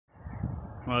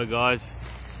Hello guys,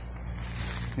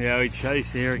 Yowie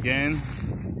Chase here again.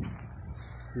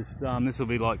 This will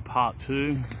be like part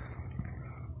 2.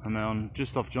 I'm on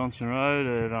just off Johnson Road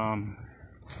at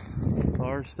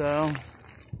Forestdale.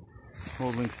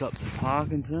 All links up to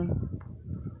Parkinson.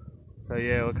 So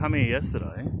yeah, we come here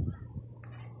yesterday,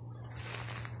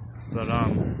 but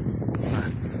I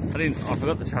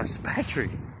forgot to charge the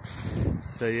battery.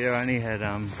 So yeah, I only had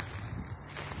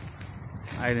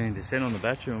 18% on the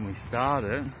battery when we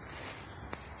started.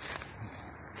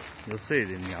 You'll see it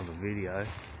in the other video,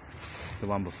 the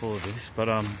one before this. But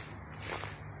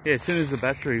yeah, as soon as the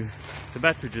battery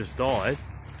just died,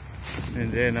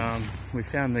 and then we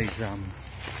found these I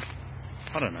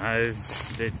don't know,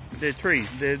 they're trees,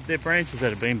 they're branches that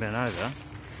have been bent over.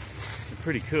 They're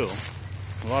pretty cool.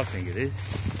 Well, I think it is.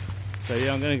 So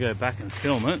yeah, I'm going to go back and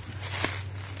film it,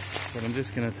 but I'm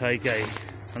just going to take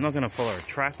I'm not going to follow a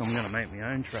track, I'm going to make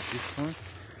my own track this time.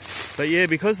 But yeah,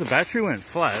 because the battery went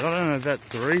flat, I don't know if that's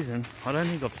the reason. I don't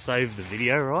think I've saved the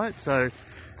video right, so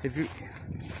I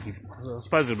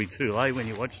suppose it'll be too late when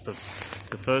you watch the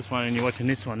first one and you're watching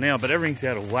this one now, but everything's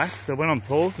out of whack, so when I'm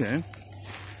talking,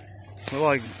 we're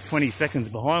like 20 seconds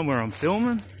behind where I'm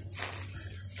filming.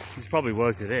 He's probably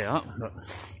worked it out, but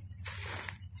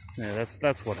yeah,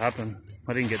 that's what happened.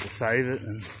 I didn't get to save it,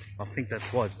 and I think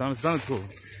that's why it's done. It's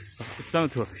done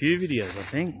it to a few videos, I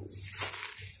think.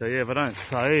 So yeah, if I don't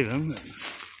save them, it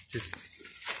just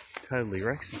totally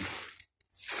wrecks them.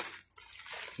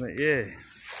 But yeah,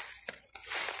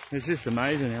 it's just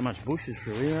amazing how much bush is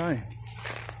through here, eh?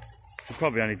 We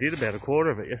probably only did about a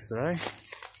quarter of it yesterday.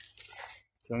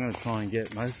 So I'm going to try and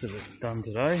get most of it done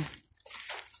today.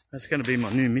 That's going to be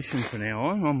my new mission from now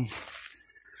on.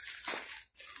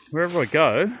 Wherever I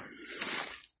go,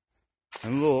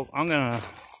 and look, I'm gonna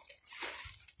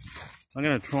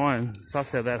try and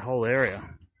suss out that whole area.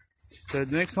 So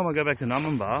the next time I go back to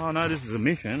Canungra, I know this is a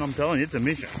mission. I'm telling you, it's a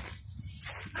mission.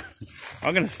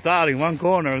 I'm gonna start in one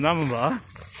corner of Canungra,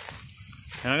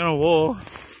 and I'm gonna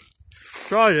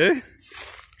try to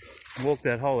walk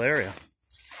that whole area,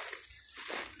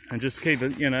 and just keep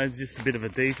it, you know, just a bit of a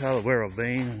detail of where I've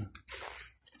been,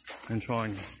 and try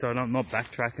and so I'm not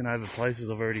backtracking over places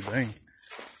I've already been.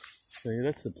 So yeah,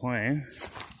 that's the plan.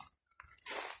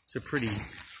 It's a pretty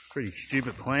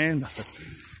stupid plan, but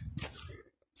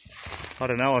I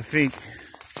don't know, I think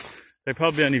they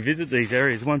probably only visit these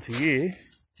areas once a year.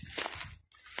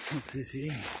 What's this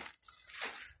here?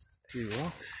 A few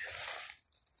rocks.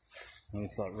 That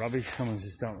looks like rubbish, someone's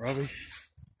just dumped rubbish.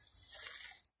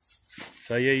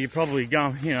 So yeah, you probably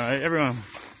go, you know, everyone,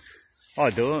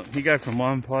 I do it, you go from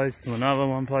one place to another,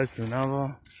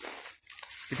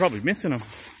 you're probably missing them.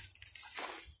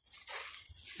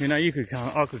 You know, I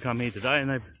could come here today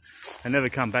and never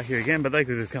come back here again, but they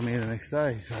could have come here the next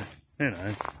day, so who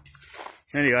knows.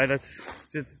 Anyway, that's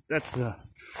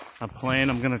a plan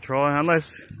I'm going to try,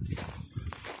 unless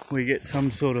we get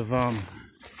some sort of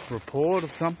report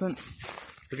of something.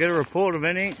 If we get a report of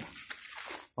anything,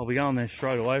 I'll be going there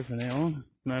straight away from now on,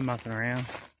 no mucking around,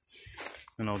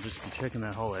 and I'll just be checking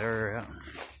that whole area out.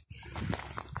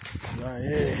 So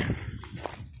yeah.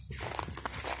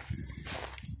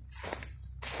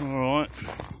 Alright,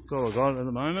 that's all I got at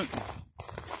the moment.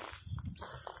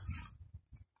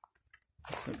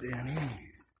 Put down here.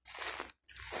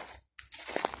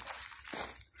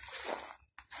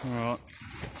 Alright.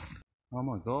 Oh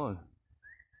my god.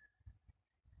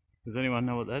 Does anyone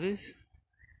know what that is?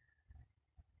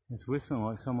 It's whistling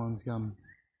like someone's gone.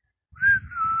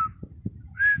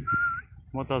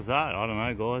 What does that? I don't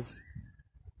know, guys.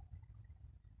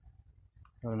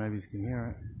 I don't know if you can hear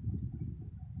it.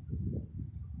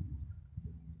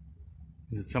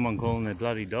 Is it someone calling their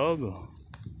bloody dog, or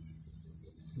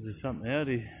is there something out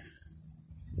here?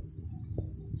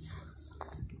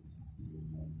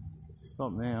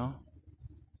 Stop now.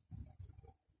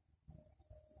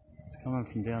 It's coming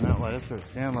from down that way, that's where it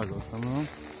sounded like it was coming on.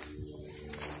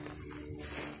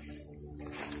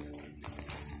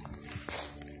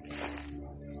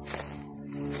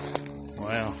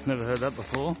 Wow, never heard that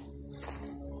before.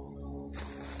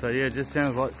 So yeah, it just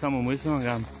sounds like someone whistling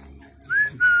going.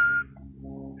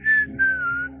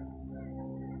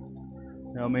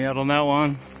 Help me out on that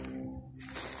one.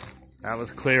 That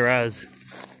was clear as.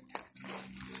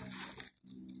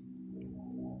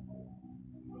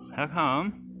 How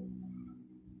come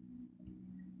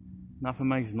nothing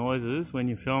makes noises when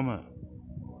you film it?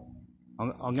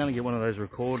 I'm going to get one of those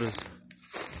recorders.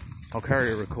 I'll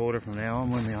carry a recorder from now on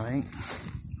with me, I think.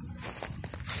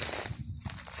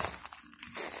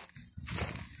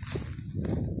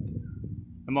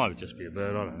 It might just be a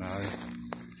bird, I don't know.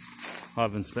 I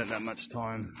haven't spent that much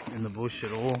time in the bush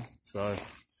at all, so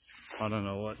I don't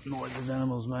know what noises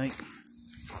animals make.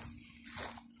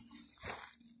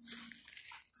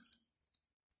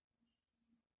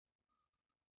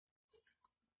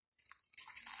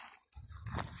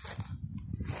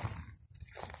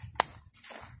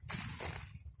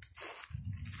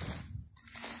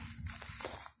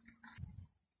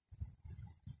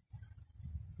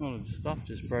 A lot of stuff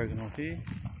just broken off here.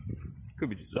 Could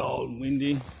be just old and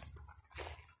windy.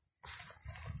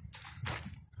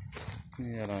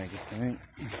 Yeah, I don't think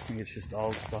I think it's just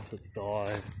old stuff that's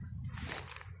died.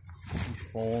 It's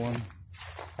fallen.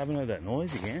 Haven't heard that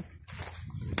noise again.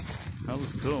 That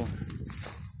was cool.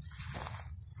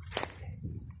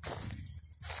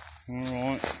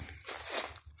 Alright.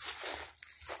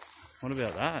 What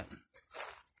about that?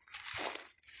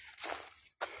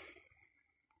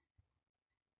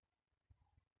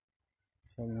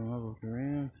 So I'm gonna have a look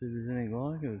around, see if there's any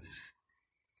like it.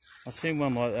 I seen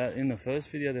one like that in the first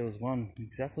video. There was one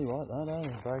exactly like that,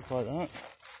 a break like that.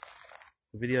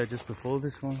 The video just before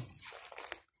this one.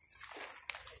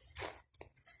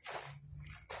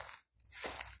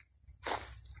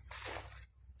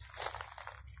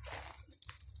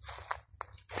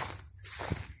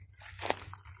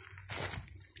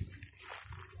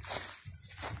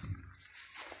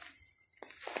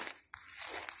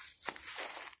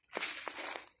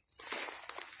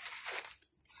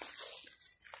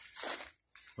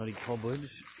 Bloody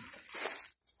cobwebs.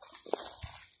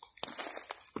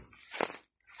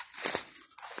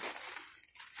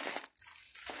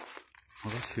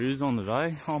 I've got shoes on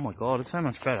today. Oh my god, it's so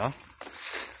much better.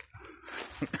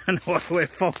 I don't know what to wear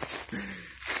false.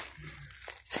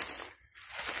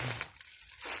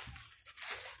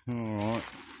 Alright.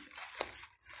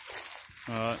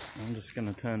 Alright, I'm just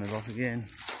going to turn it off again.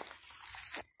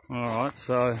 Alright,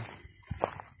 so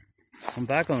I'm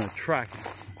back on the track.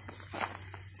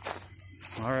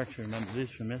 I actually remember this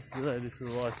from yesterday, this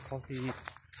little ice coffee.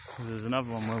 There's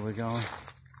another one where we're going.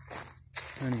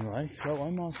 Anyway, so I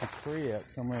marked a tree out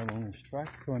somewhere along this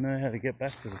track so I know how to get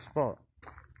back to the spot.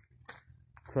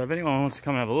 So if anyone wants to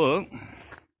come and have a look,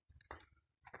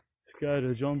 let's go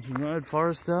to Johnson Rd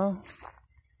Forestdale.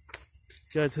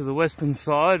 Go to the western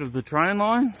side of the train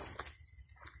line.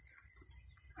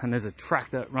 And there's a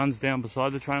track that runs down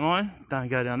beside the train line. Don't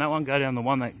go down that one, go down the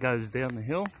one that goes down the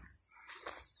hill.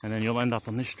 And then you'll end up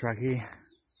on this track here.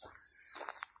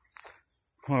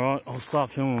 Alright, I'll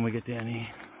start filming when we get down here.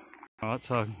 Alright,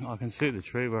 so I can see the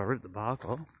tree where I ripped the bark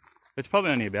off. It's probably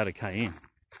only about a K in.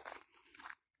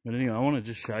 But anyway, I want to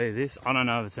just show you this. I don't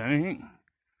know if it's anything.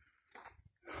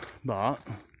 But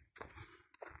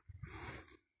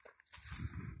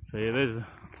so yeah, there's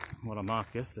what I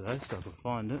marked yesterday, so I can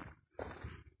find it.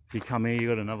 If you come here, you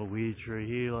got another weird tree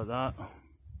here like that.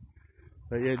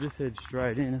 But yeah, just head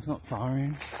straight in, it's not far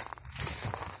in.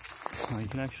 Oh, you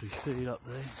can actually see it up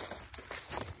there.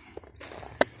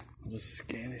 I'll just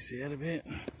scan this out a bit.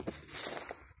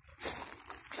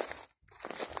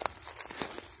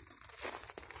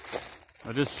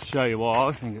 I'll just show you why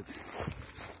I think it's...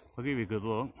 I'll give you a good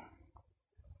look.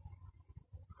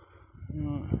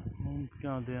 Right, I'm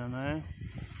going down there.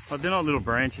 Oh, they're not little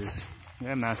branches,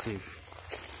 they're massive.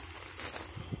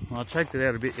 I checked it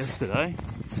out a bit yesterday.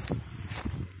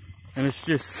 And it's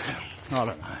just, I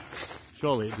don't know,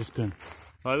 surely it just couldn't.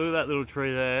 Right, look at that little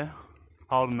tree there,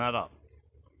 holding that up.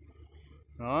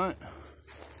 Right.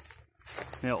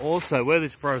 Now also, where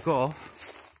this broke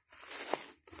off,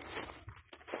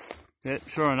 yeah,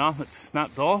 sure enough, it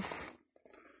snapped off.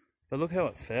 But look how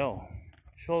it fell.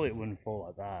 Surely it wouldn't fall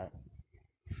like that.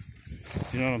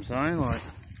 Do you know what I'm saying? Like,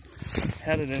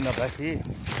 how did it end up back here?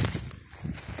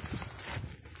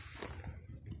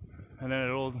 And then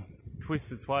it all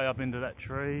twists its way up into that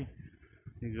tree.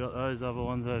 You've got those other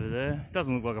ones over there. It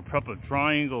doesn't look like a proper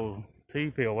triangle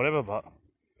teepee or whatever, but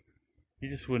you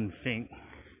just wouldn't think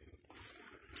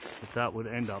that that would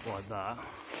end up like that.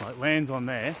 Like, lands on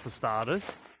there for starters.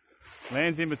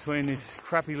 Lands in between this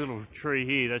crappy little tree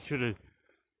here that should have,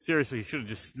 seriously, should have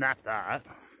just snapped that.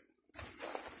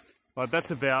 Like,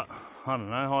 that's about, I don't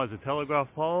know, high as a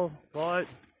telegraph pole, right?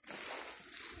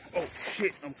 Oh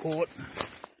shit, I'm caught.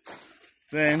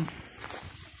 Then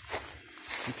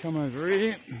you come over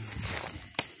here.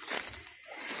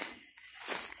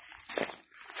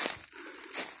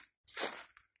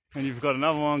 And you've got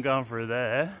another one going through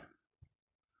there.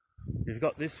 You've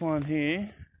got this one here,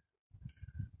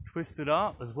 twisted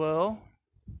up as well.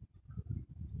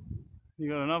 You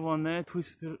got another one there,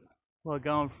 twisted, like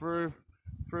going through.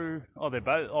 Oh, they're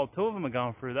both. Oh, two of them are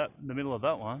going through that, the middle of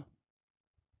that one.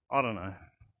 I don't know.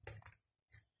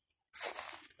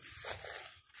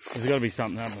 There's got to be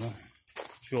something happening.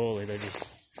 Surely they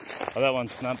just... Oh, that one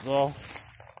snapped off.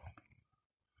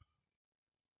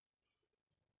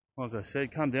 Like I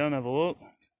said, come down, have a look.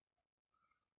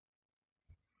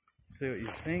 See what you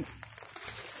think.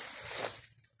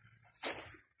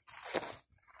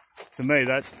 To me,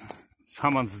 that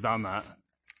someone's done that.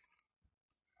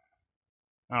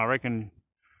 I reckon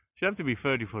she'd have to be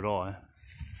 30 foot high.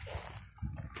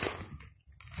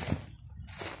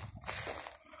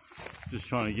 Just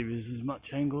trying to give you as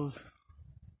much angles.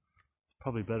 It's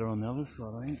probably better on the other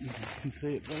side, I think. You can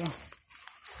see it better.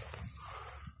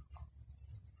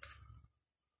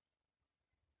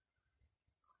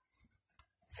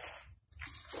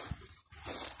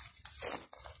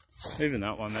 Even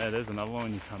that one there's another one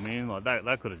when you come in, like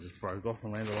that could have just broke off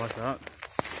and landed like that.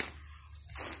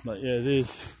 But yeah,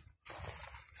 there's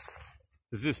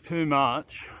just too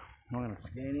much. I'm not going to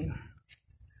scan him.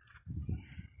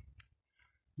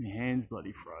 My hand's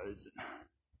bloody frozen.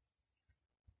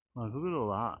 Like, look at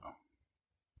all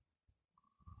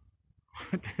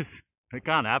that. It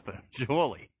can't happen,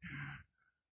 surely.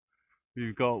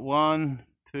 You've got 1,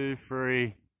 2,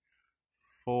 3,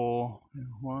 4,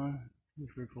 1, 2,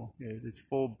 3, 4. Yeah, there's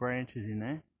 4 branches in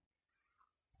there.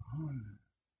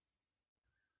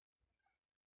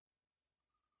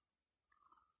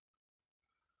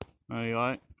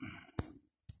 Anyway,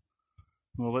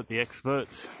 we'll let the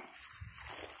experts.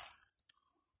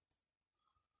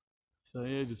 So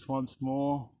yeah, just once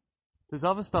more. There's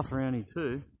other stuff around here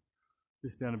too.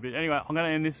 Just down a bit. Anyway, I'm going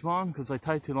to end this one because they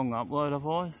take too long to upload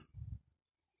otherwise.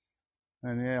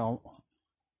 And yeah,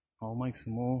 I'll make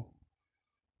some more.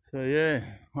 So yeah,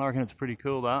 I reckon it's pretty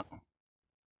cool that.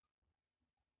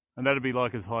 And that'd be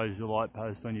like as high as your light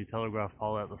post on your telegraph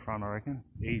pole out the front, I reckon.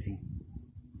 Easy.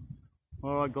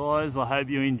 Alright guys, I hope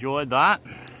you enjoyed that.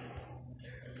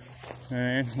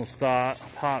 And we'll start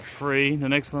part 3. The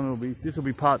next one will be, this will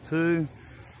be part 2.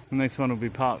 The next one will be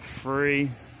part 3.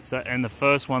 So, and the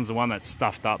first one's the one that's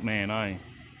stuffed up, man, eh?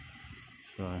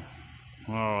 So,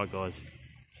 alright guys,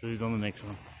 see you on the next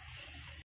one.